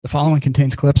The following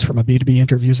contains clips from a B2B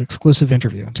Interviews exclusive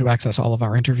interview. To access all of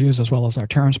our interviews, as well as our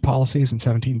terms, policies, and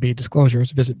 17B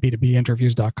disclosures, visit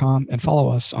b2binterviews.com and follow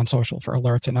us on social for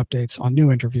alerts and updates on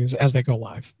new interviews as they go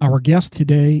live. Our guest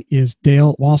today is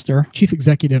Dale Walster, Chief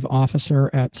Executive Officer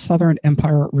at Southern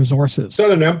Empire Resources.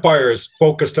 Southern Empire is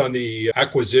focused on the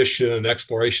acquisition,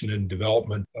 exploration, and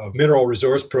development of mineral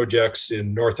resource projects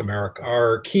in North America.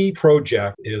 Our key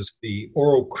project is the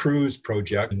Oro Cruise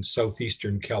project in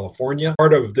southeastern California.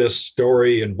 Part of this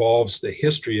story involves the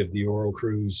history of the Oro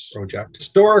Cruise project.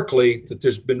 Historically, that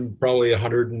there's been probably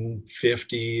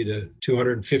 150 to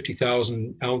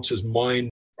 250,000 ounces mined.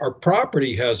 Our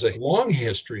property has a long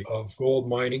history of gold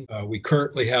mining. We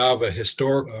currently have a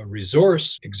historic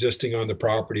resource existing on the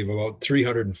property of about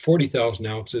 340,000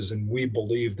 ounces, and we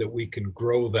believe that we can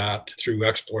grow that through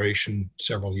exploration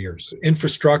several years.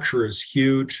 Infrastructure is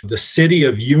huge. The city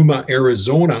of Yuma,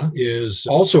 Arizona is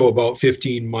also about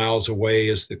 15 miles away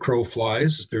as the crow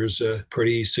flies. There's a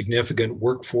pretty significant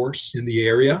workforce in the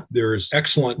area. There's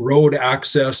excellent road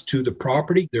access to the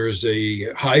property. There's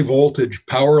a high voltage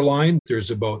power line. There's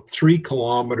about 3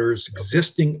 kilometers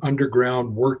existing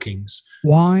underground workings.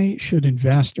 Why should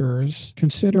investors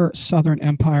consider Southern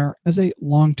Empire as a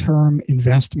long-term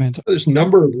investment? There's a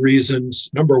number of reasons.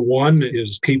 Number one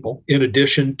is people. In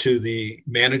addition to the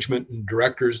management and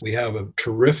directors, we have a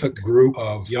terrific group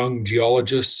of young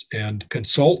geologists and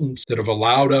consultants that have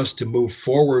allowed us to move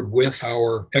forward with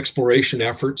our exploration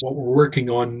efforts. What we're working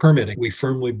on permitting. We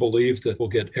firmly believe that we'll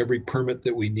get every permit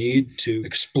that we need to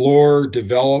explore,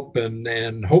 develop,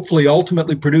 and hopefully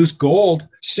ultimately produce gold.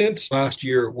 Since last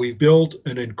year, we've built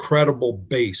an incredible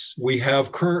base. We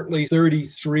have currently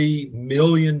 33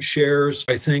 million shares.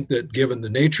 I think that given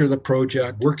the nature of the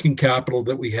project, working capital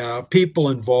that we have, people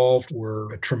involved,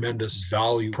 we're a tremendous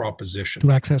value proposition.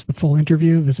 To access the full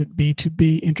interview, visit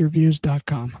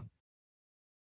b2binterviews.com.